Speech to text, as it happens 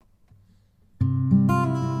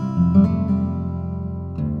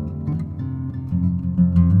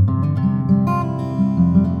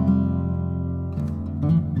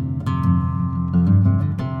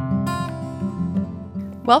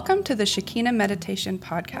Welcome to the Shekinah Meditation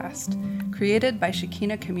Podcast, created by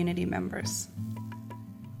Shekinah community members.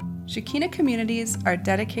 Shekinah communities are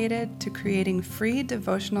dedicated to creating free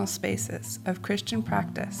devotional spaces of Christian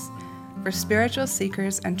practice for spiritual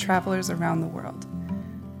seekers and travelers around the world.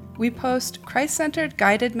 We post Christ-centered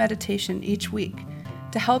guided meditation each week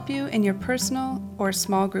to help you in your personal or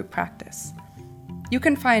small group practice. You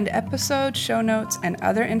can find episode show notes and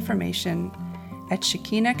other information at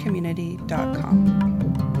shekinahcommunity.com.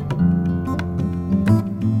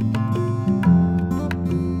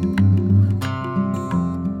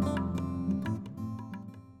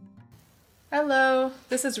 Hello,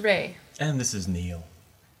 this is Ray. And this is Neil.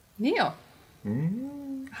 Neil.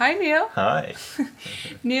 Hi, Neil. Hi.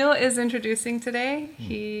 Neil is introducing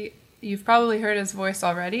today. You've probably heard his voice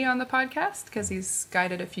already on the podcast because he's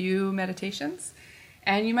guided a few meditations,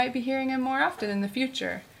 and you might be hearing him more often in the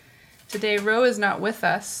future. Today, Ro is not with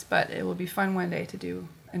us, but it will be fun one day to do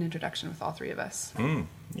an introduction with all three of us.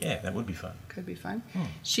 Yeah, that would be fun. Could be fun.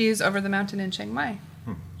 She's over the mountain in Chiang Mai.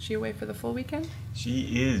 She away for the full weekend?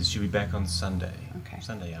 She is. She'll be back on Sunday. Okay.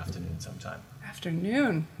 Sunday afternoon sometime.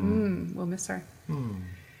 Afternoon. We'll miss her.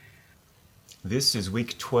 This is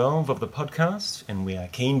week 12 of the podcast, and we are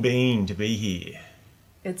keen bean to be here.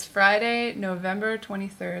 It's Friday, November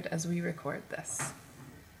 23rd as we record this.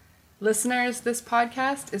 Listeners, this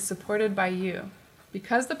podcast is supported by you.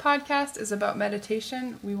 Because the podcast is about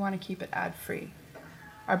meditation, we want to keep it ad-free.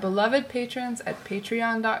 Our beloved patrons at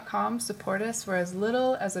patreon.com support us for as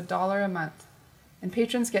little as $1 a month, and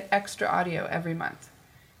patrons get extra audio every month.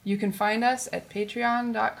 You can find us at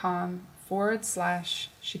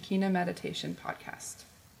patreon.com/Shekinah Meditation Podcast.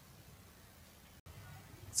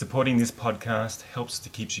 Supporting this podcast helps to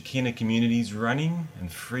keep Shekinah communities running and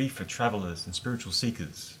free for travelers and spiritual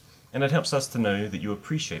seekers. And it helps us to know that you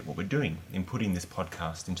appreciate what we're doing in putting this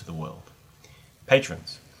podcast into the world.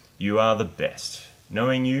 Patrons, you are the best.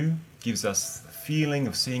 Knowing you gives us the feeling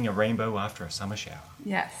of seeing a rainbow after a summer shower.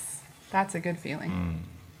 Yes, that's a good feeling.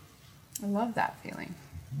 I love that feeling.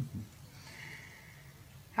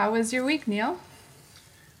 How was your week, Neil?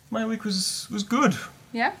 My week was good.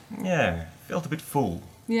 Yeah? Yeah, felt a bit full.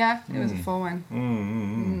 Yeah, it was a full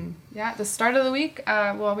one. Yeah, at the start of the week,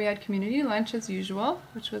 we had community lunch as usual,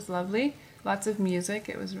 which was lovely. Lots of music.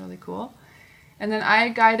 It was really cool. And then I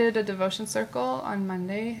guided a devotion circle on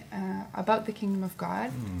Monday about the kingdom of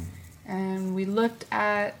God. And we looked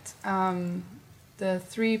at the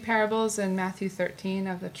three parables in Matthew 13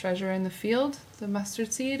 of the treasure in the field, the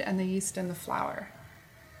mustard seed, and the yeast and the flour.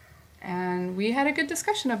 And we had a good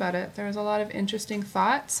discussion about it. There was a lot of interesting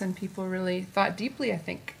thoughts, and people really thought deeply, I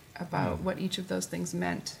think, about what each of those things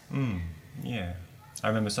meant. Yeah. I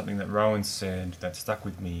remember something that Rowan said that stuck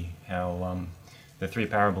with me, how the three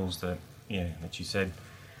parables that you said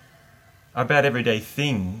are about everyday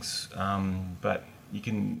things, but they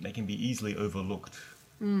can be easily overlooked,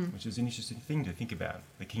 which is an interesting thing to think about,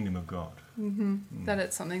 the kingdom of God. That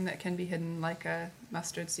it's something that can be hidden like a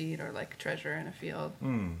mustard seed or like treasure in a field,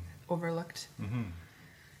 overlooked.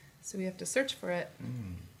 So we have to search for it.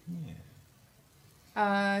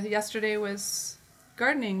 Yesterday was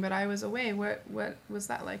gardening, but I was away. What was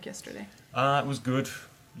that like yesterday? It was good.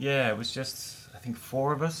 Yeah, it was just, I think,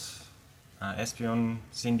 four of us. Espion,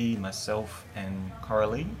 Cindy, myself, and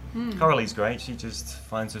Coralie. Coralie's great. She just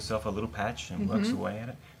finds herself a little patch and works away at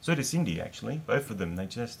it. So does Cindy, actually. Both of them. They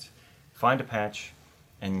just find a patch,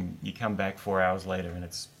 and you come back 4 hours later, and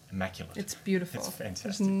it's immaculate. It's beautiful. It's fantastic.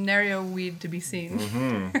 There's nary a weed to be seen.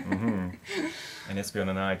 And Espion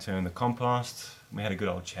and I turned the compost. We had a good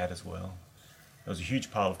old chat as well. There was a huge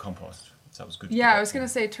pile of compost. So that was good. Yeah, I was going to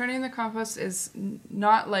say, turning the compost is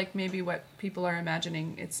not like maybe what people are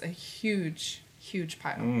imagining. It's a huge, huge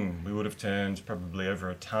pile. We would have turned probably over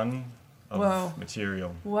a ton of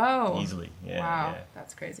material. Whoa. Easily. Yeah, wow, yeah.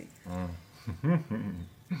 that's crazy.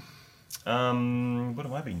 What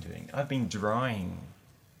have I been doing? I've been drying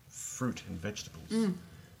fruit and vegetables.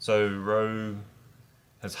 So Ro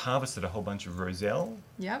has harvested a whole bunch of roselle.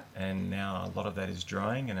 Yep. And now a lot of that is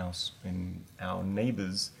drying, and our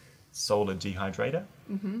neighbours sold a dehydrator.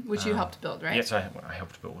 Which you helped build, right? Yes, I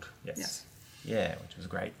helped build. Yes. Yeah, which was a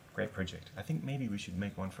great project. I think maybe we should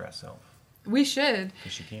make one for ourselves. We should. For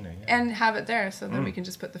Shekinah, yeah. And have it there so that we can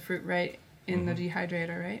just put the fruit right in the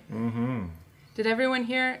dehydrator, right? Did everyone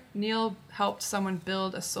hear? Neil helped someone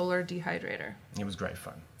build a solar dehydrator. It was great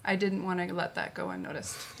fun. I didn't want to let that go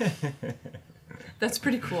unnoticed. That's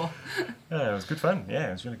pretty cool. Yeah, it was good fun. Yeah,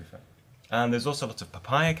 it was really good fun. There's also lots of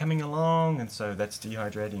papaya coming along, and so that's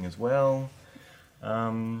dehydrating as well.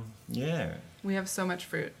 Yeah. We have so much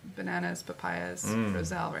fruit. Bananas, papayas,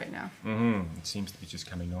 roselle right now. It seems to be just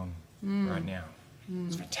coming on right now.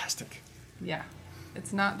 It's fantastic. Yeah,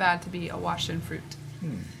 it's not bad to be awash in fruit.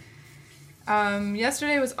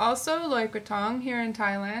 Yesterday was also Loy Krathong here in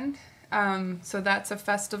Thailand. So that's a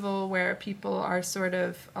festival where people are sort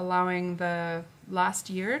of allowing the last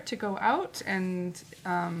year to go out and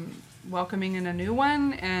welcoming in a new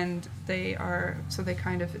one. And they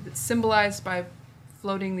kind of, it's symbolized by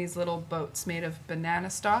floating these little boats made of banana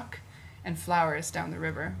stalk and flowers down the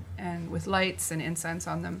river, and with lights and incense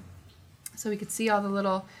on them. So we could see all the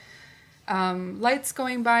little lights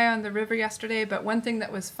going by on the river yesterday. But one thing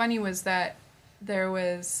that was funny was that there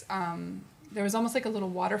was almost like a little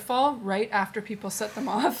waterfall right after people set them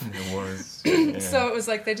off. It was. Yeah. So it was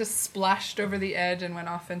like they just splashed over the edge and went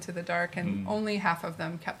off into the dark, and only half of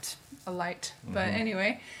them kept alight. But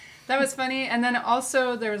anyway, that was funny. And then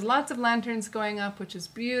also there was lots of lanterns going up, which is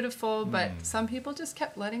beautiful, but some people just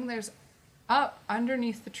kept letting theirs up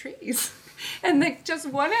underneath the trees. And they just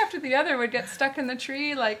one after the other would get stuck in the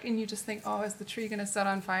tree, and you just think, oh, is the tree going to set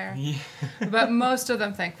on fire? Yeah. But most of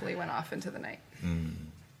them thankfully went off into the night.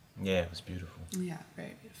 Yeah, it was beautiful. Yeah,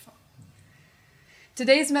 very beautiful.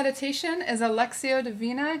 Today's meditation is a Lectio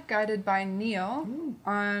Divina guided by Neil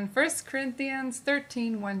on 1 Corinthians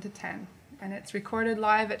 13, 1-10. And it's recorded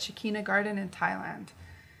live at Shekinah Garden in Thailand.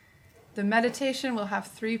 The meditation will have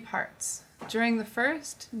 3 parts. During the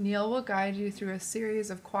first, Neil will guide you through a series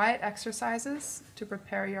of quiet exercises to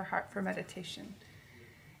prepare your heart for meditation.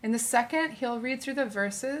 In the second, he'll read through the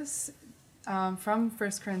verses from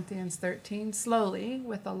 1 Corinthians 13 slowly,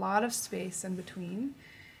 with a lot of space in between.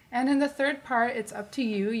 And in the third part, it's up to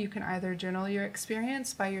you. You can either journal your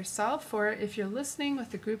experience by yourself, or if you're listening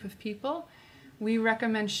with a group of people, we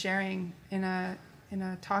recommend sharing in a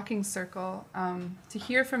talking circle to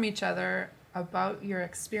hear from each other about your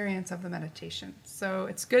experience of the meditation. So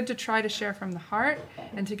it's good to try to share from the heart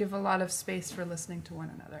and to give a lot of space for listening to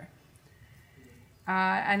one another.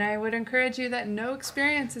 And I would encourage you that no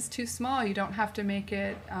experience is too small. You don't have to make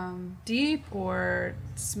it deep or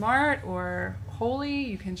smart or holy.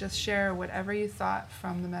 You can just share whatever you thought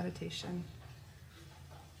from the meditation.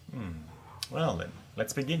 Well then,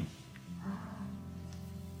 let's begin.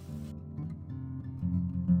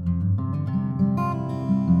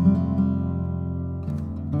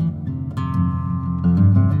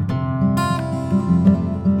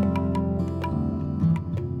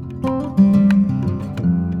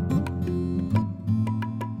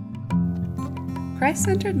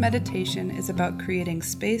 Christ-centered meditation is about creating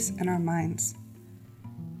space in our minds.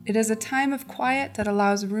 It is a time of quiet that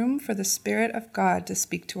allows room for the Spirit of God to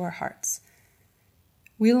speak to our hearts.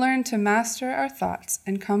 We learn to master our thoughts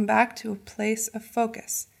and come back to a place of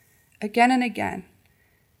focus, again and again,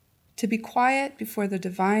 to be quiet before the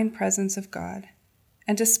divine presence of God,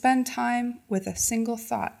 and to spend time with a single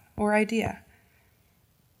thought or idea.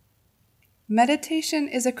 Meditation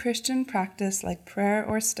is a Christian practice like prayer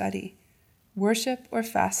or study, worship or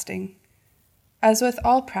fasting. As with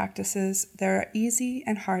all practices, there are easy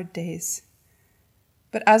and hard days.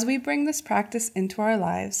 But as we bring this practice into our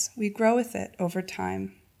lives, we grow with it over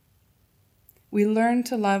time. We learn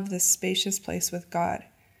to love this spacious place with God,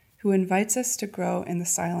 who invites us to grow in the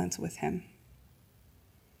silence with Him.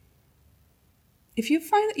 If you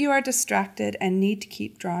find that you are distracted and need to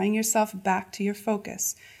keep drawing yourself back to your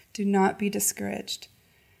focus, do not be discouraged.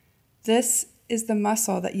 This is the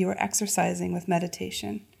muscle that you are exercising with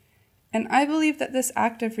meditation. And I believe that this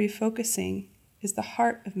act of refocusing is the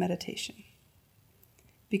heart of meditation.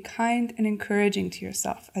 Be kind and encouraging to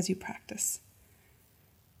yourself as you practice.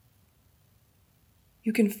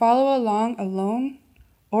 You can follow along alone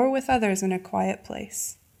or with others in a quiet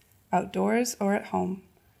place, outdoors or at home.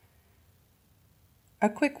 A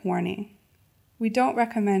quick warning: we don't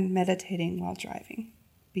recommend meditating while driving.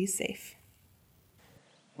 Be safe.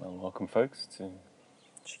 Well, welcome folks to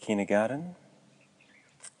Shekinah Garden.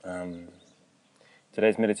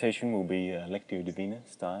 Today's meditation will be Lectio Divina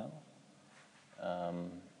style.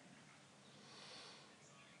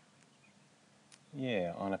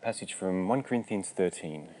 On a passage from 1 Corinthians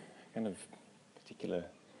 13, kind of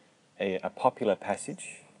a popular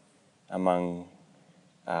passage among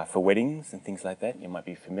for weddings and things like that. You might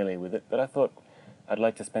be familiar with it, but I thought I'd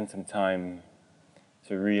like to spend some time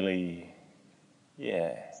to really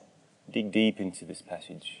dig deep into this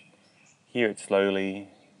passage, hear it slowly,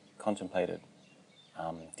 contemplate it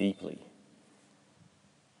deeply.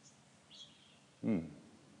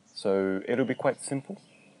 So it'll be quite simple.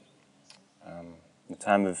 The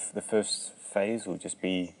time of the first phase will just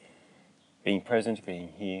be being present, being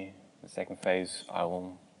here. The second phase, I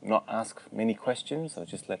will not ask many questions. I'll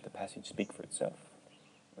just let the passage speak for itself.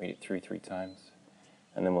 Read it through 3 times.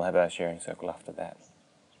 And then we'll have our sharing circle after that.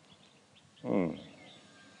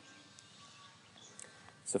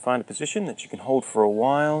 So find a position that you can hold for a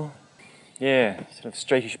while. Yeah, sort of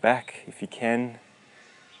straightish back if you can.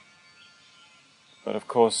 But of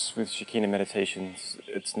course, with Shekinah meditations,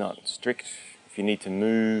 it's not strict. If you need to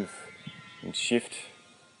move and shift,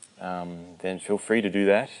 then feel free to do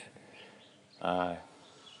that. I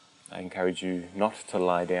encourage you not to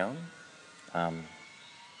lie down.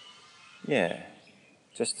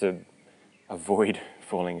 Just to avoid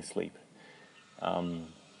falling asleep.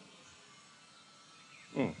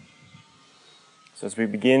 So as we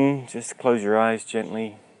begin, just close your eyes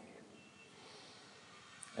gently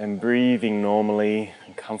and breathing normally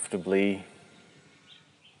and comfortably.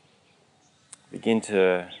 Begin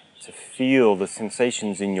to feel the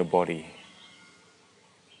sensations in your body.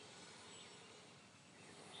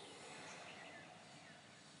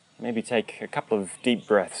 Maybe take a couple of deep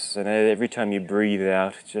breaths, and every time you breathe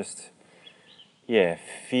out, just,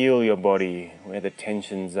 feel your body, where the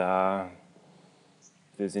tensions are.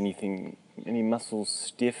 If there's any muscles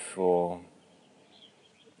stiff or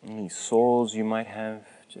any sores you might have,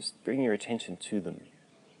 just bring your attention to them.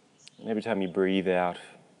 And every time you breathe out,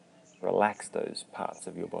 relax those parts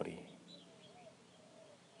of your body.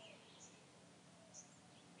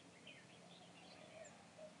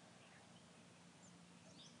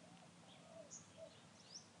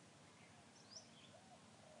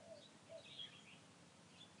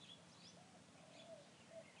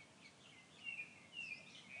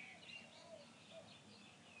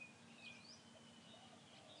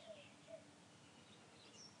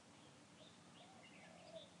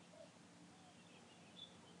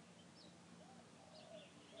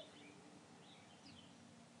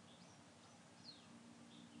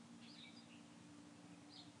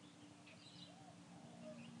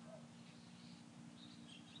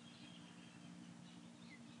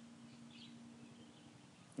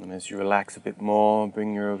 And as you relax a bit more,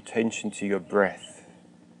 bring your attention to your breath.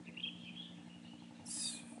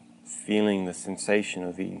 It's feeling the sensation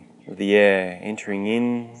of the air entering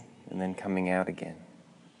in and then coming out again.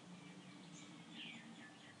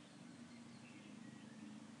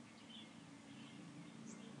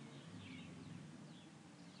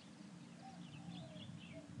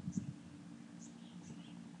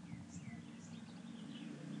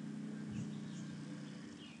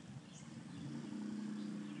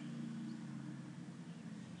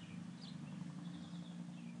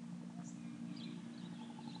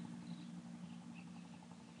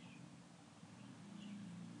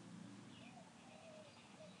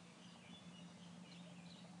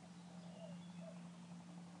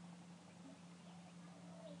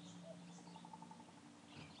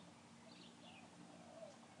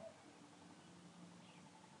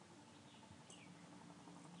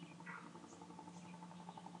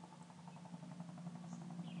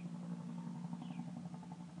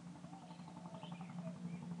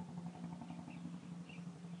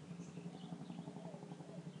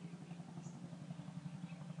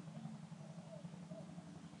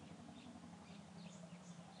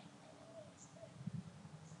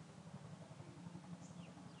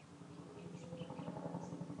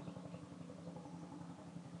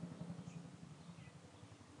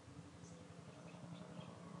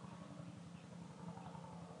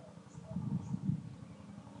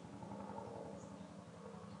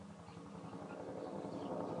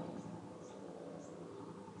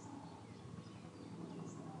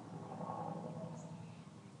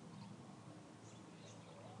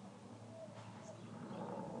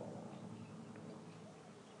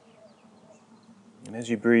 And as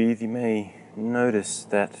you breathe, you may notice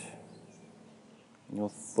that your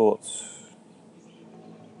thoughts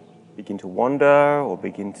begin to wander or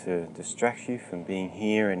begin to distract you from being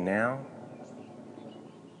here and now.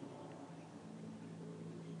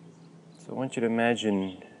 So I want you to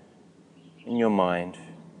imagine in your mind,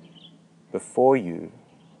 before you,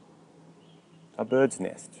 a bird's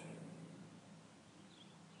nest.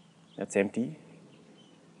 That's empty.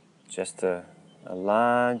 Just a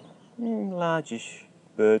largish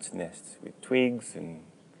bird's nest with twigs and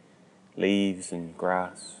leaves and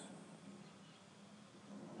grass.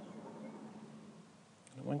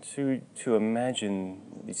 I want you to imagine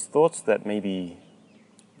these thoughts that may be,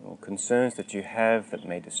 or concerns that you have that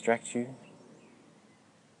may distract you,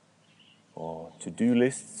 or to-do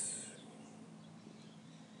lists.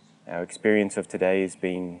 Our experience of today has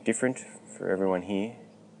been different for everyone here,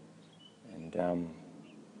 and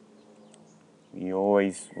we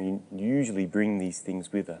usually bring these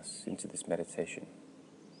things with us into this meditation.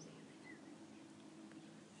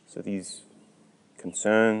 So these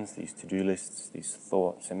concerns, these to-do lists, these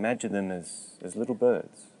thoughts, imagine them as little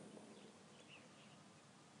birds.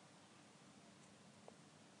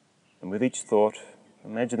 And with each thought,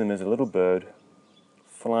 Imagine them as a little bird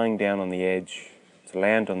flying down on the edge to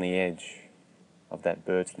land on the edge of that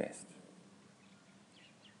bird's nest.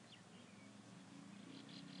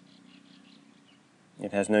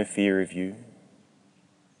 It has no fear of you.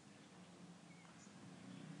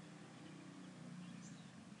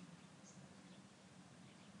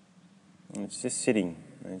 And it's just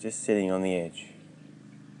sitting on the edge.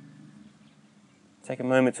 Take a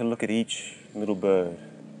moment to look at each little bird,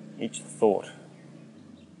 each thought.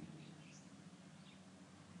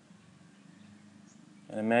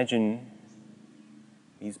 And imagine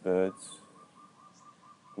these birds,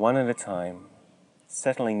 one at a time,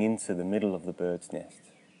 settling into the middle of the bird's nest.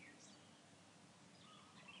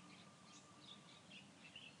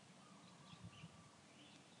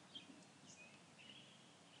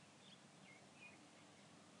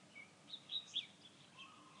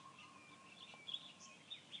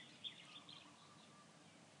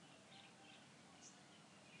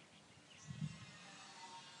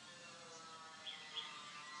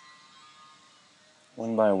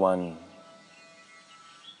 One by one,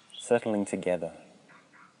 settling together.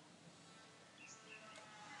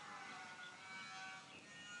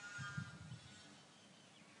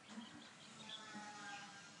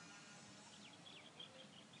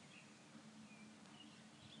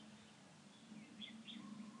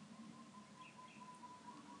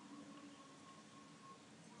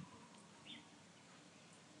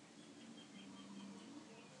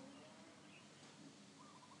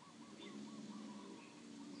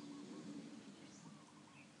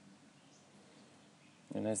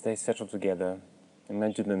 And as they settle together,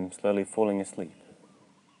 imagine them slowly falling asleep.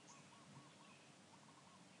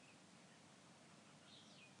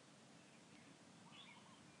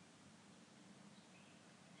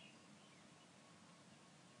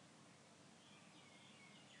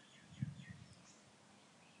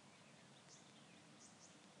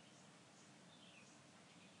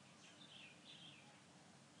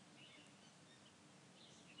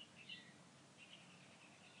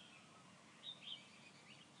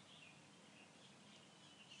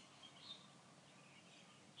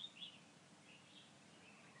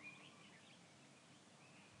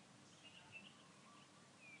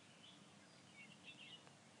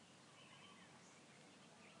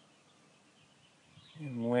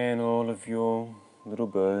 And when all of your little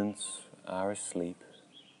birds are asleep,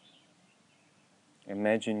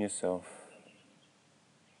 imagine yourself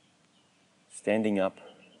standing up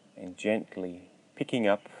and gently picking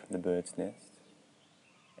up the bird's nest,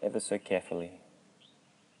 ever so carefully,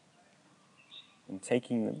 and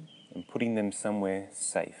taking them and putting them somewhere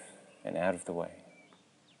safe and out of the way.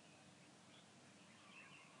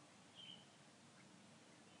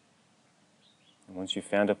 And once you've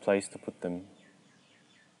found a place to put them,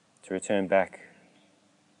 to return back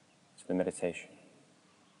to the meditation.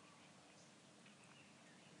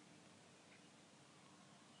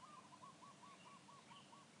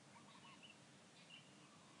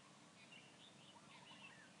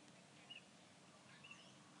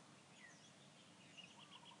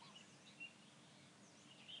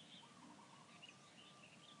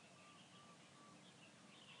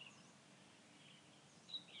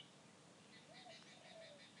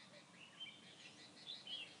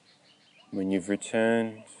 When you've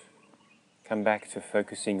returned, come back to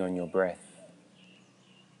focusing on your breath.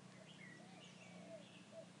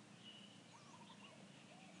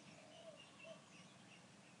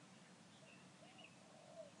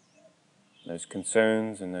 Those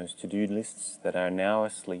concerns and those to-do lists that are now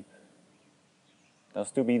asleep, they'll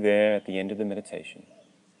still be there at the end of the meditation,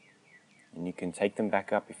 and you can take them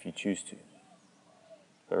back up if you choose to.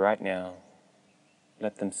 But right now,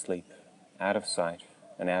 let them sleep, out of sight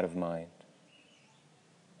and out of mind.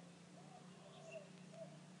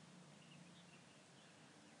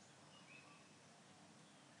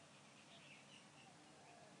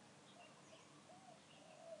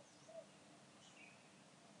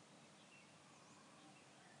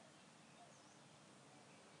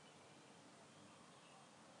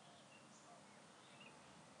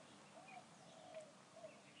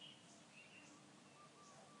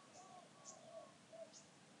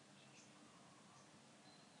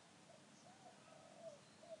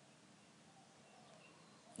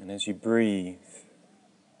 And as you breathe,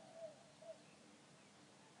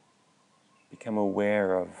 become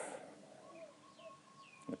aware of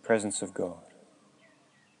the presence of God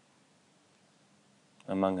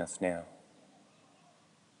among us now.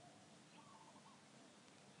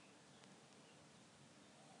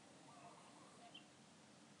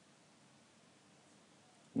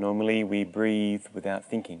 Normally we breathe without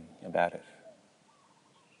thinking about it.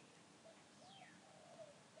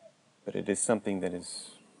 but it is something that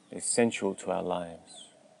is essential to our lives.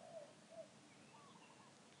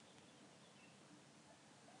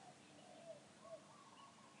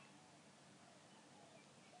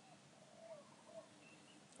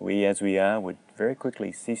 We, as we are, would very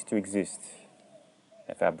quickly cease to exist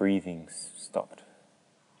if our breathings stopped.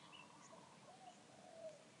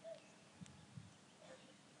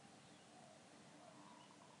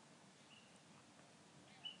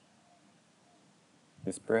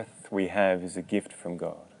 This breath we have is a gift from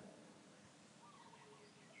God.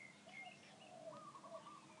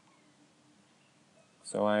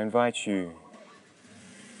 So I invite you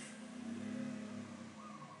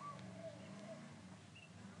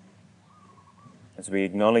as we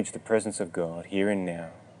acknowledge the presence of God here and now,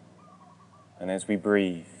 and as we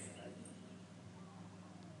breathe,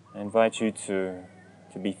 I invite you to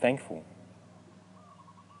be thankful,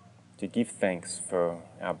 to give thanks for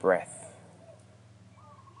our breath.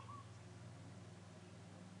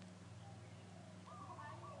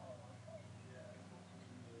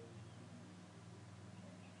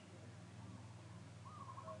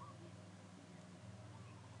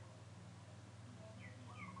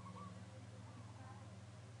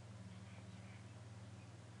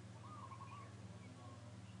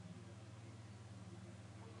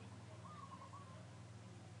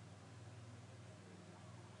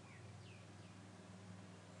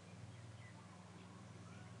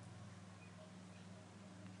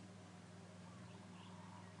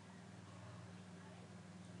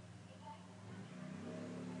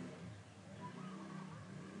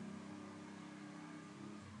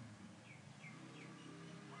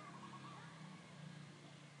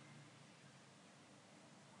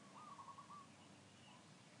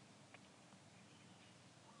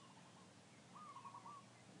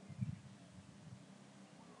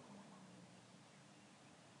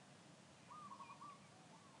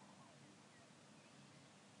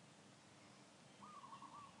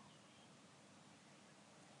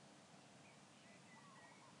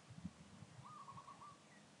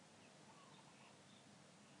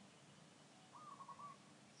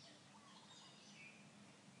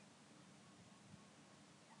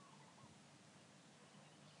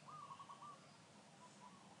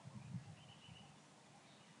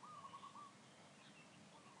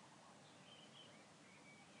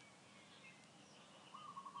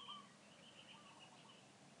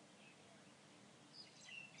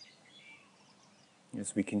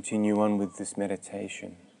 As we continue on with this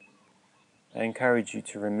meditation, I encourage you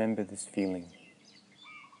to remember this feeling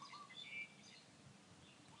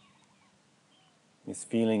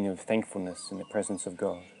of thankfulness in the presence of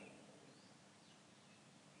God.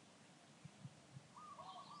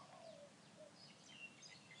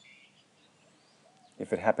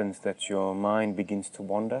 If it happens that your mind begins to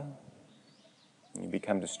wander, and you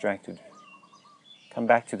become distracted, come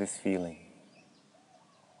back to this feeling.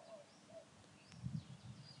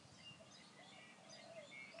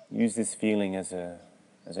 Use this feeling as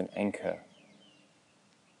an anchor.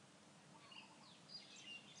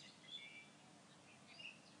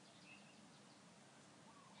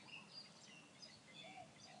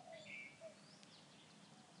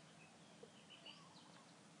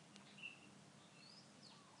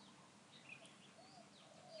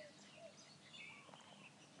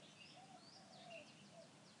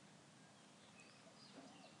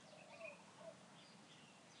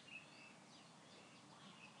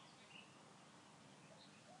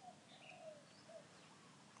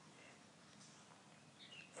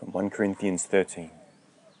 From 1 Corinthians 13.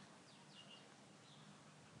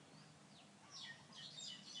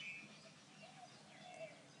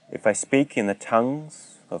 If I speak in the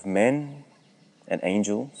tongues of men and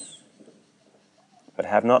angels, but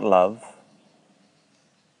have not love,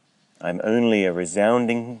 I am only a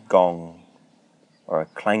resounding gong or a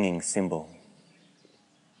clanging cymbal.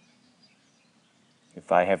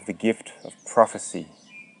 If I have the gift of prophecy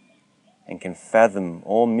and can fathom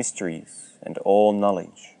all mysteries and all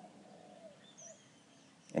knowledge,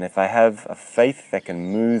 and if I have a faith that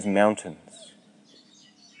can move mountains,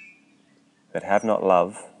 but have not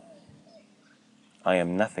love, I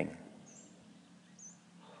am nothing.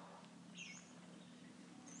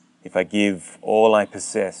 If I give all I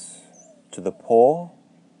possess to the poor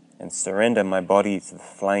and surrender my body to the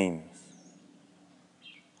flames,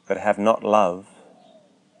 but have not love,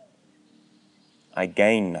 I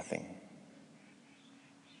gain nothing.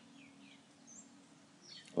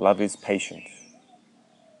 Love is patient.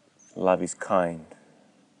 Love is kind.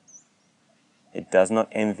 It does not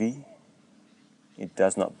envy. It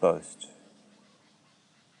does not boast.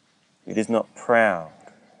 It is not proud.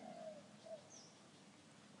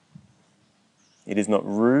 It is not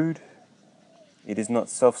rude. It is not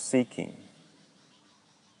self-seeking.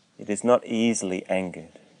 It is not easily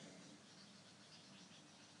angered.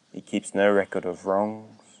 It keeps no record of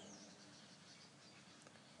wrongs.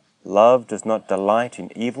 Love does not delight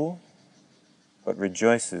in evil, but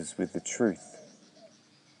rejoices with the truth.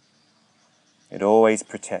 It always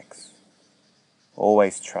protects,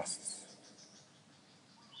 always trusts,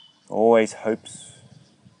 always hopes,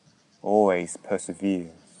 always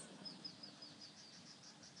perseveres.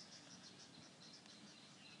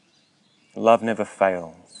 Love never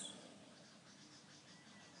fails.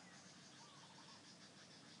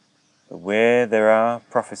 But where there are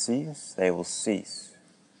prophecies, they will cease.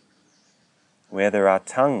 Where there are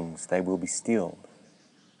tongues, they will be stilled.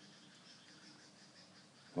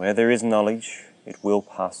 Where there is knowledge, it will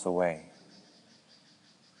pass away.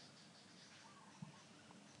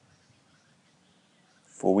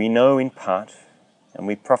 For we know in part, and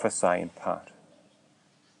we prophesy in part.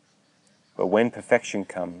 But when perfection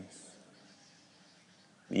comes,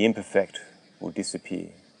 the imperfect will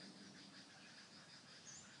disappear.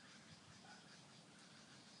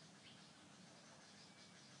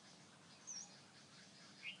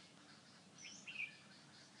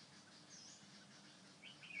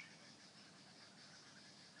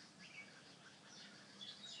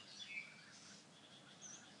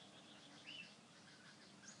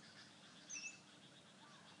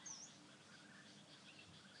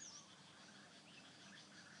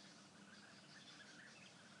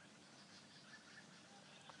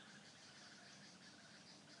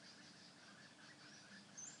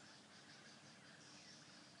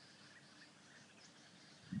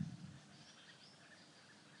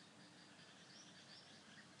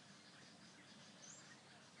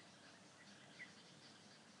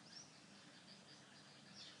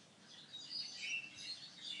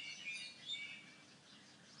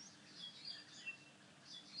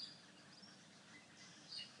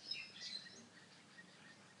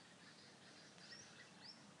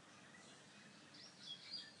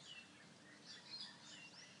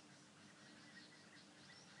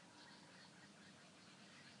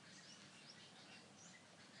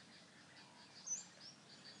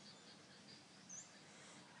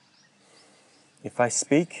 If I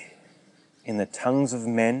speak in the tongues of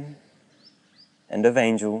men and of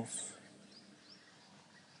angels,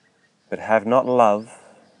 but have not love,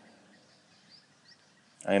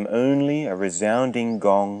 I am only a resounding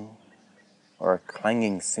gong or a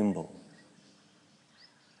clanging cymbal.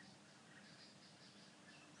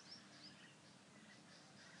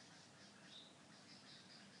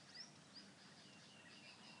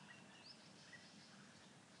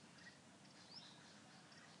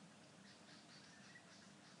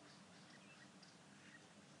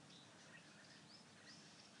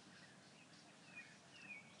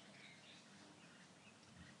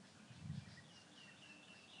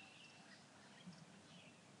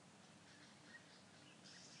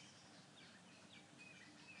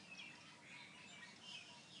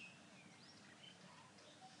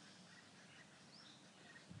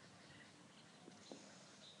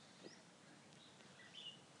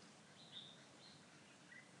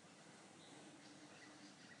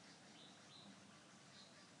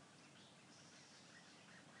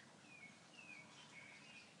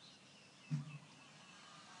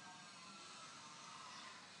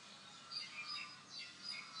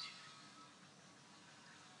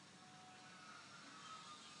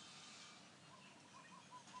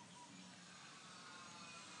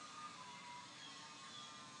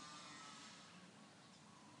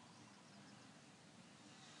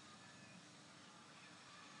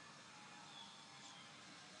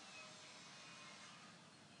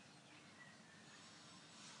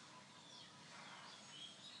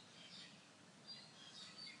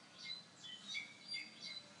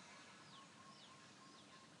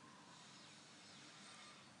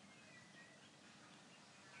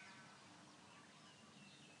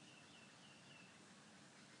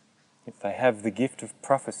 If I have the gift of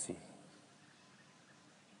prophecy,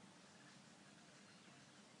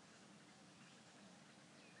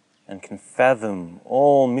 and can fathom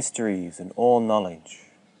all mysteries and all knowledge,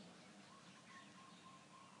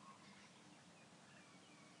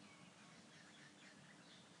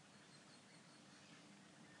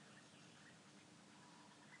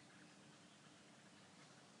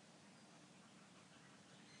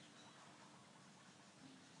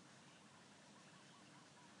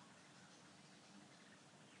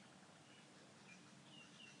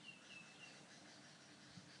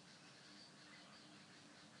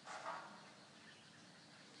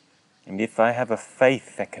 and if I have a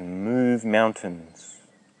faith that can move mountains,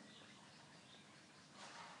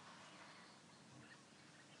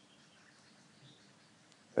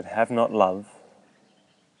 but have not love,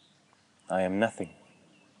 I am nothing.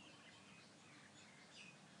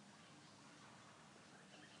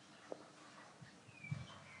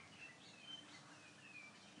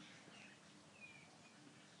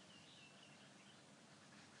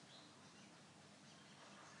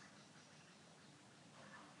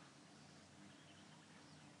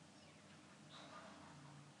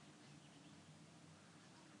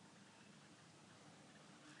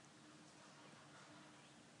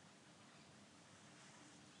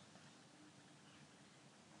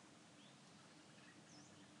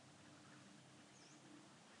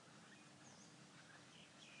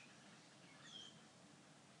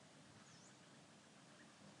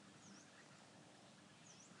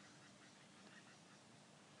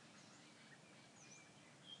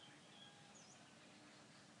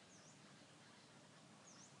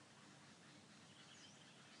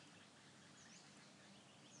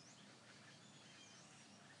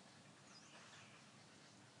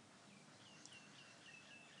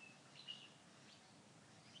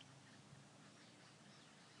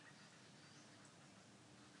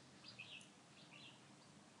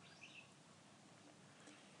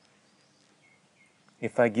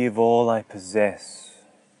 If I give all I possess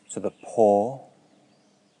to the poor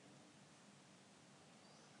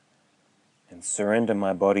and surrender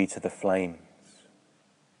my body to the flames,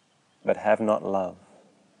 but have not love,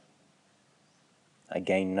 I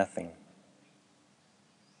gain nothing.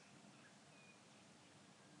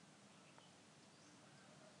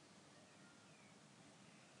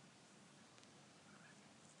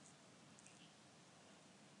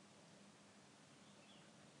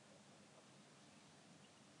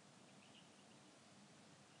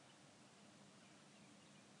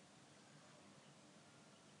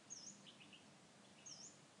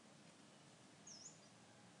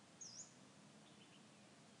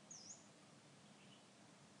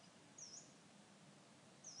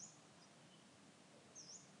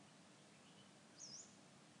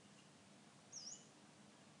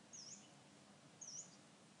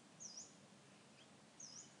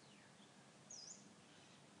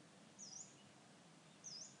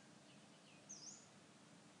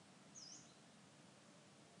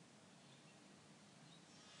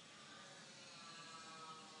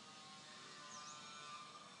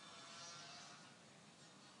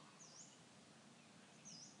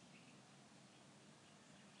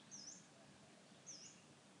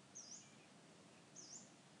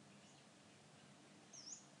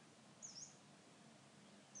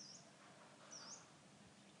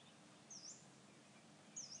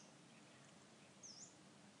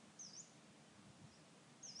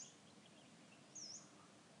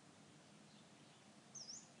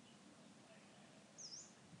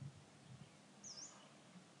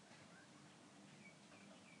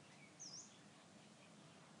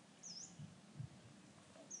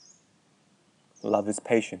 Love is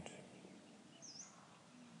patient.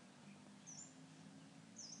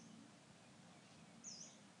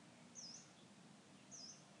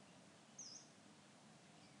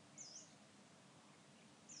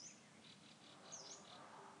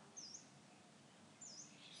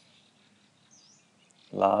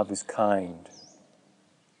 Love is kind.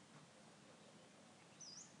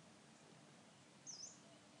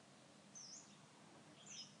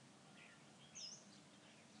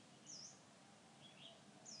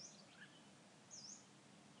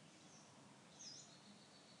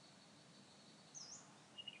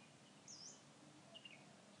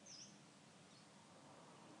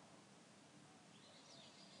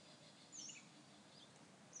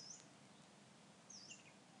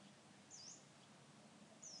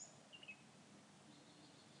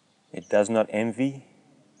 It does not envy.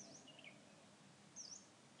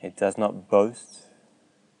 It does not boast.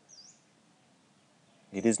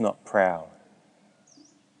 It is not proud.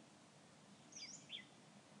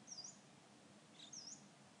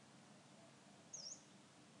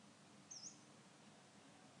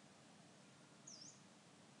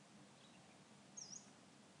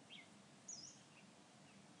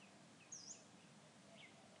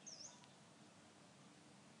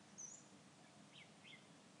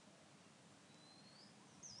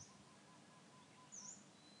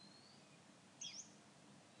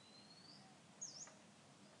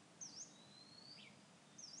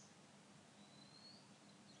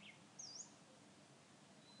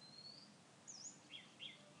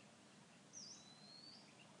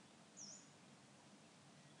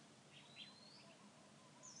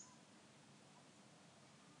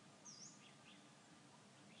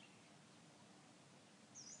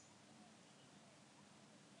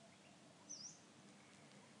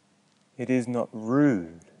 It is not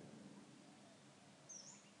rude.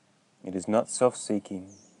 It is not self-seeking.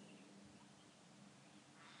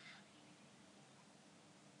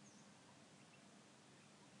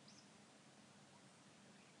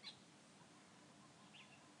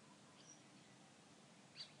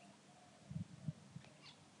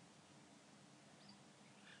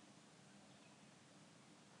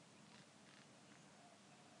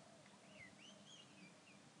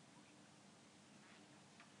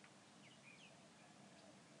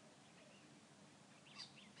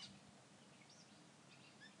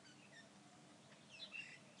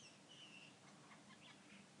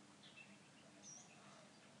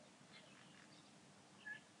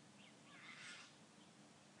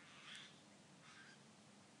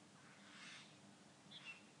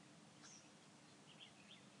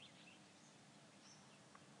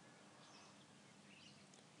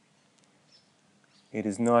 It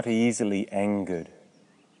is not easily angered.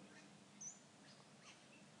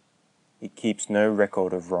 It keeps no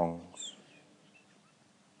record of wrongs.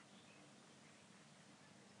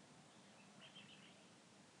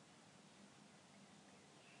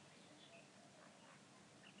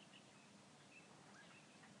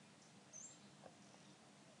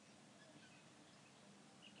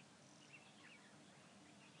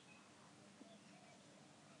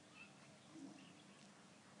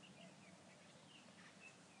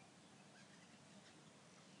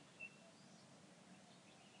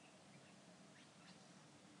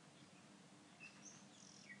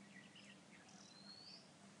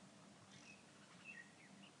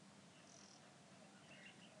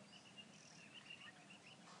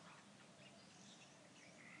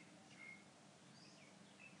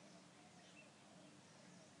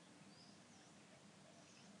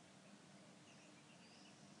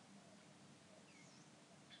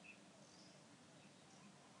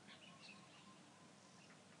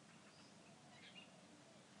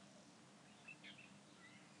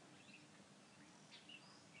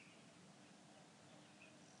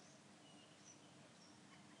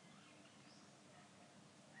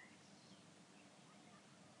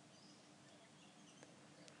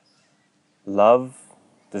 Love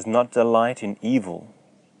does not delight in evil,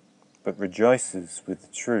 but rejoices with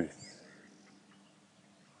the truth.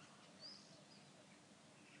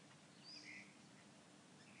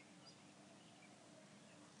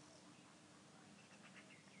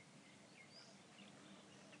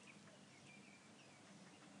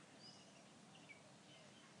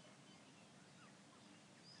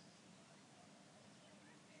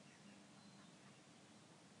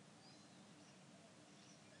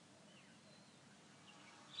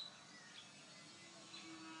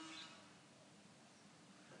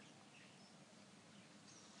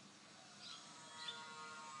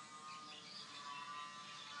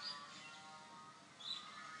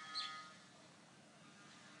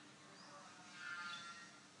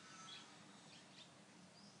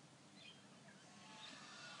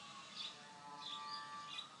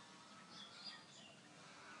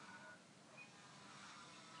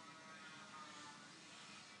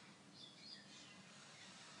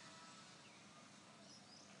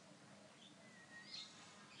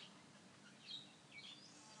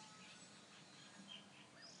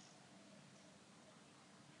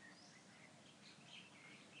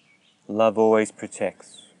 Love always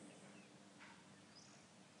protects,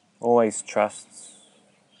 always trusts,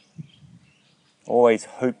 always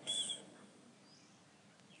hopes,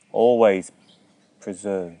 always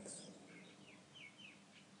preserves.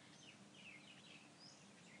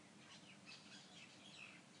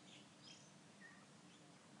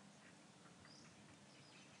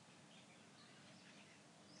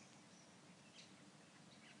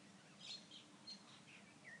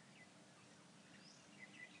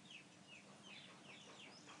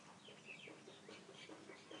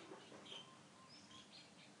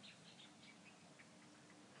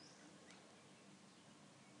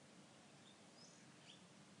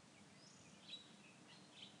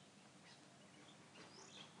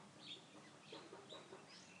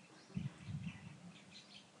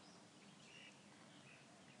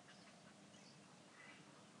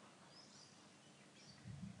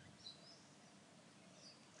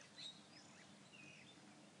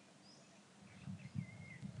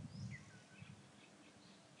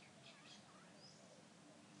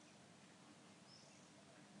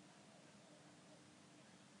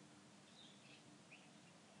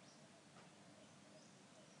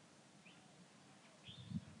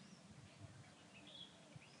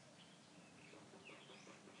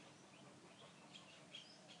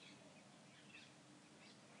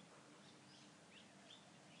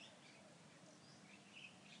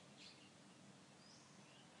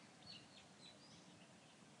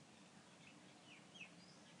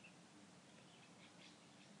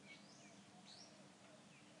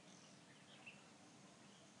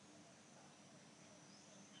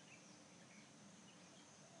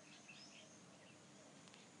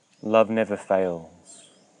 love never fails.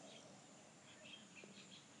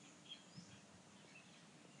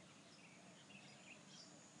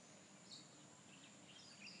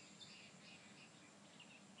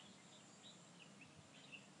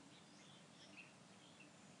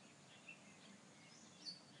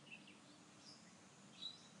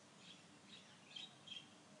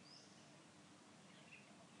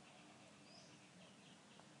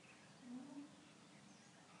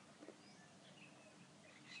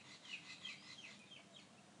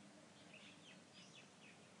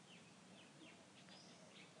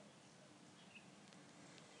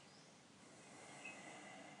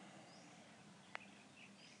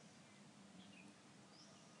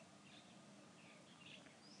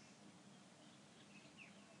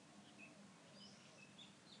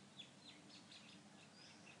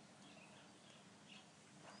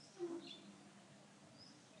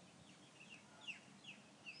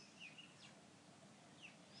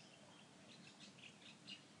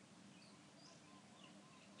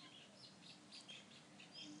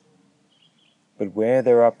 But where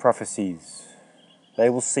there are prophecies, they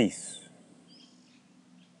will cease.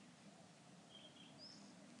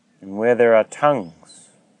 And where there are tongues,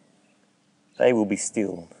 they will be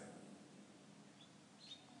stilled.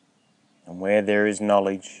 And where there is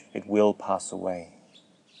knowledge, it will pass away.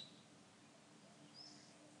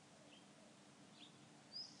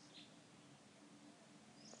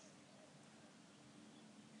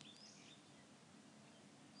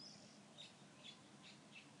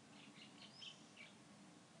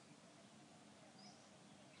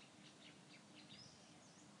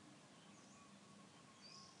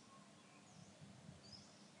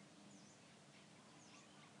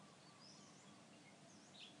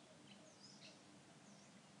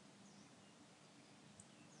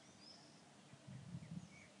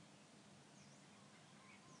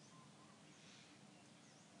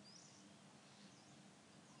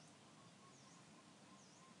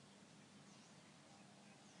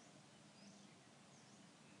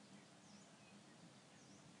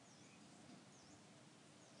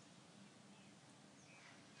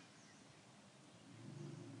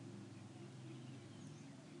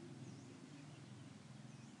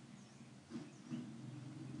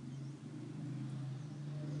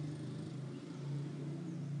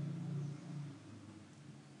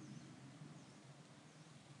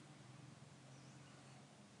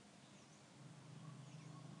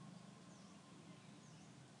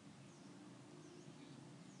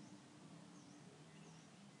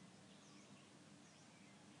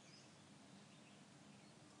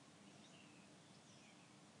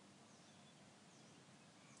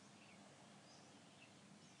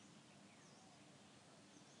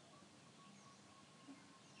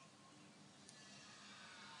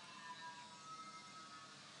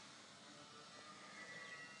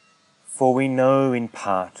 For we know in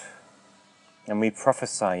part, and we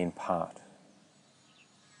prophesy in part.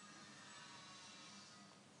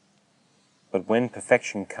 But when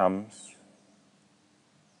perfection comes,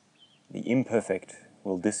 the imperfect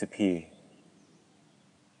will disappear.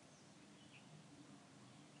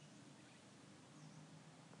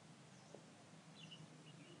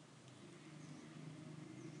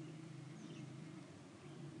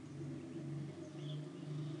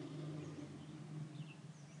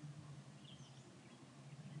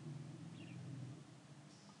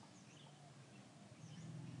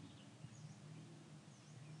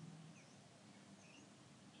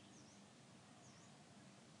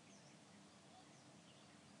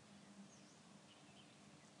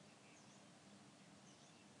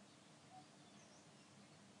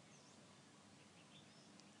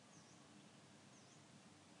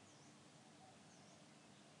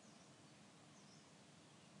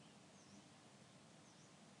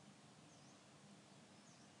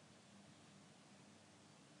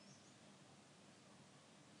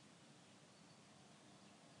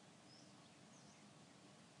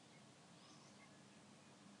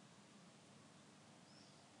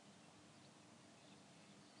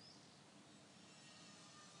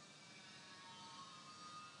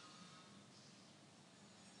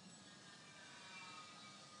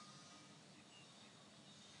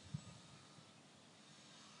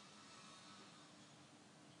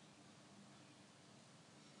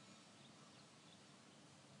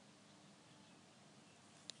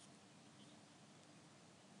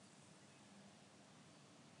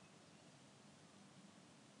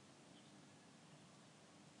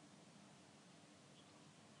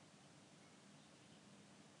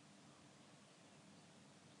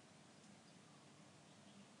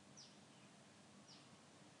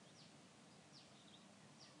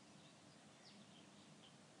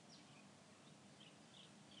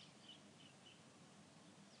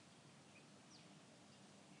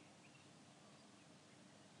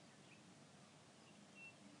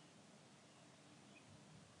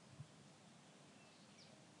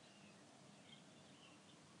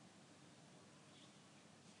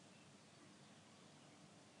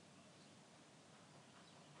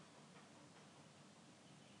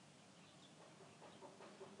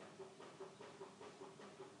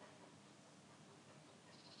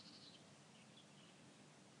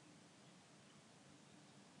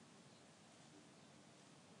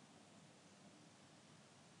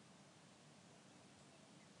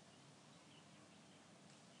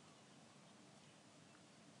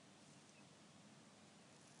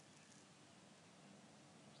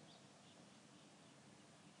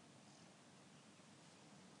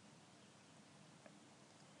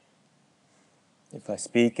 If I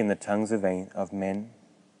speak in the tongues of men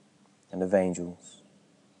and of angels,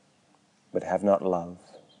 but have not love,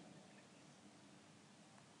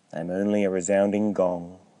 I am only a resounding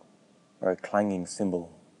gong or a clanging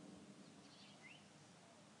cymbal.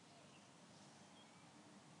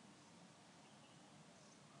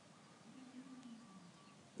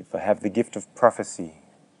 If I have the gift of prophecy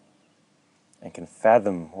and can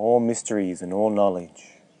fathom all mysteries and all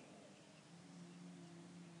knowledge,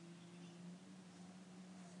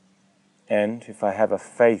 and if I have a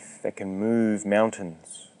faith that can move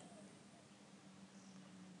mountains,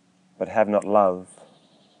 but have not love,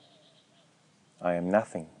 I am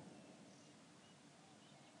nothing.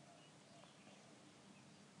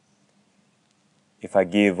 If I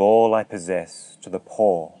give all I possess to the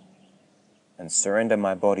poor and surrender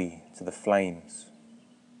my body to the flames,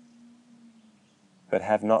 but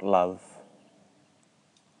have not love,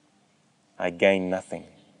 I gain nothing.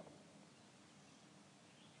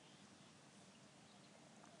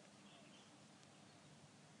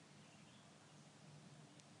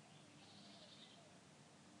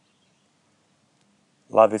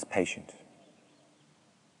 Love is patient.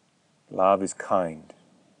 Love is kind.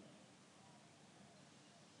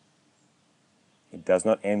 It does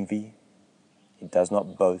not envy. It does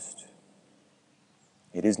not boast.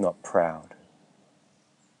 It is not proud.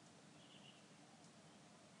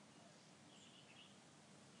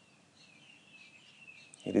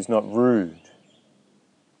 It is not rude.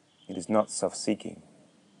 It is not self-seeking.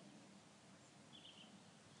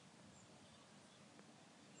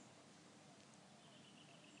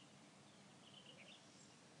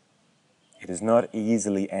 It is not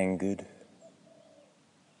easily angered,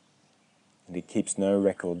 and it keeps no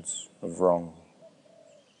records of wrong.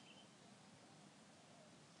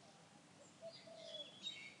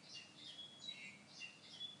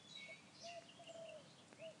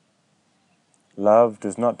 Love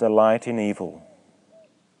does not delight in evil,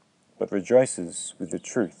 but rejoices with the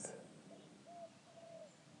truth.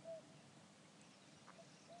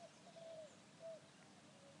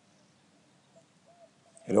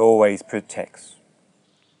 It always protects,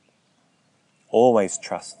 always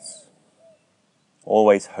trusts,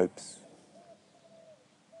 always hopes,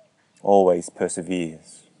 always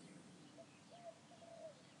perseveres.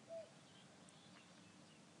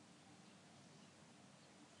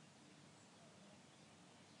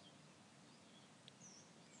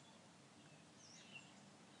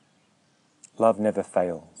 Love never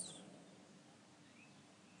fails.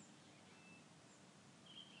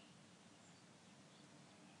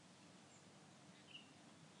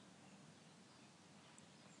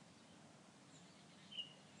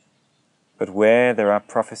 But where there are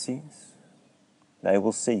prophecies, they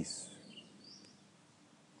will cease.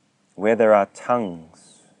 Where there are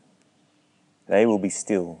tongues, they will be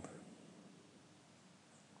stilled.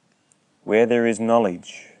 Where there is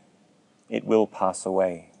knowledge, it will pass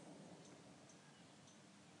away.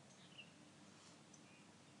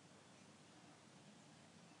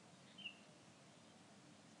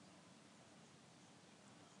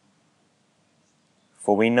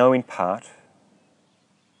 For we know in part,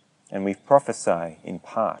 and we prophesy in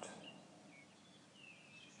part.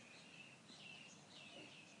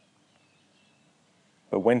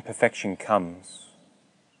 But when perfection comes,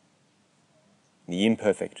 the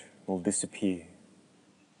imperfect will disappear.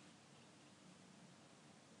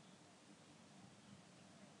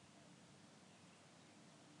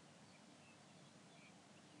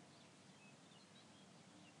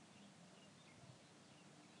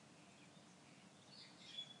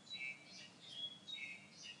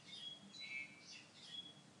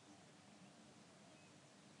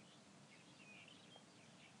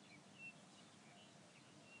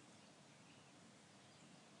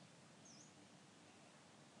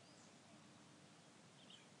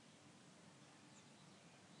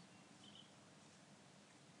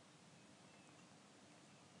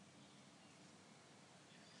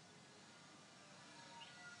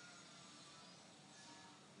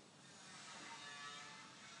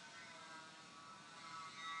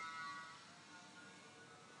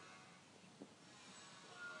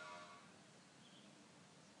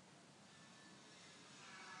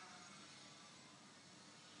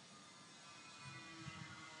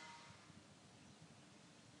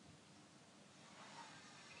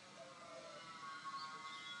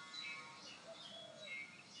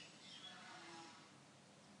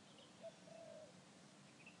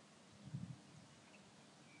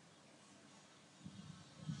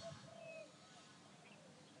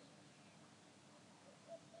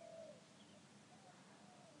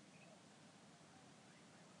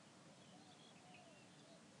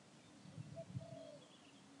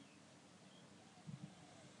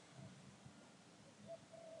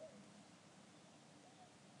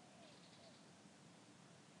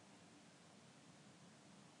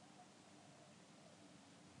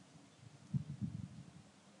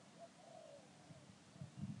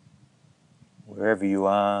 Wherever you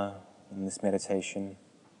are in this meditation,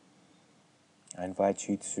 I invite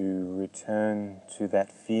you to return to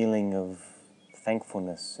that feeling of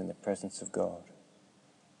thankfulness in the presence of God.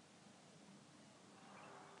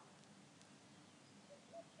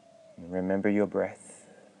 And remember your breath.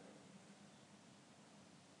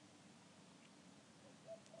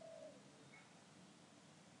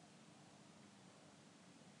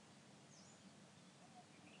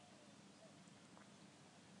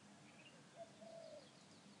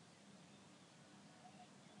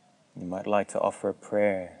 You might like to offer a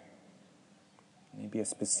prayer, maybe a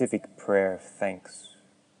specific prayer of thanks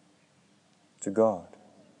to God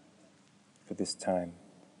for this time,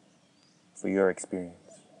 for your experience.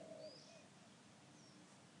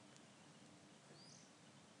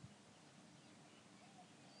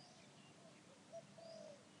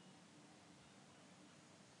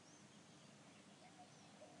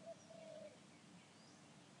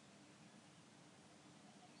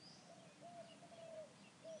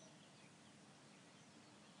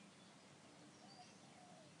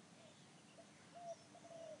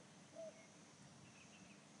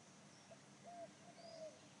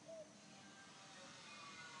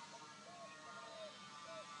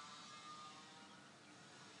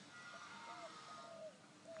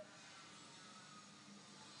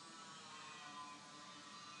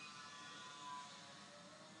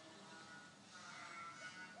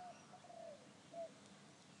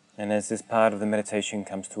 And as this part of the meditation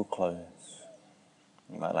comes to a close,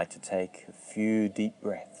 you might like to take a few deep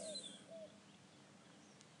breaths.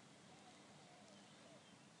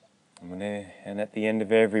 And at the end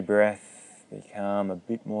of every breath, become a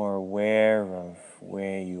bit more aware of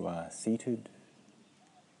where you are seated,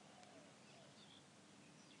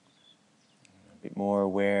 a bit more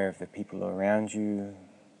aware of the people around you.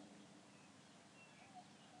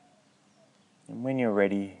 And when you're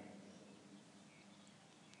ready,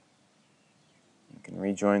 you can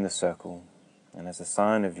rejoin the circle, and as a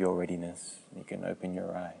sign of your readiness, you can open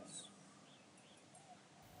your eyes.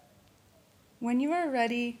 When you are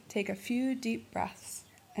ready, take a few deep breaths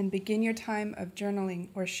and begin your time of journaling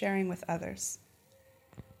or sharing with others.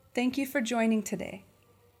 Thank you for joining today.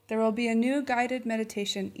 There will be a new guided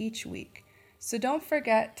meditation each week, so don't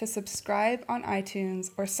forget to subscribe on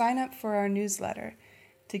iTunes or sign up for our newsletter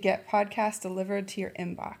to get podcasts delivered to your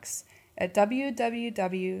inbox at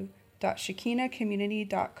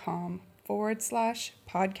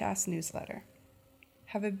www.shekinahcommunity.com/podcast newsletter.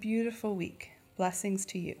 Have a beautiful week. Blessings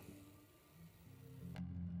to you.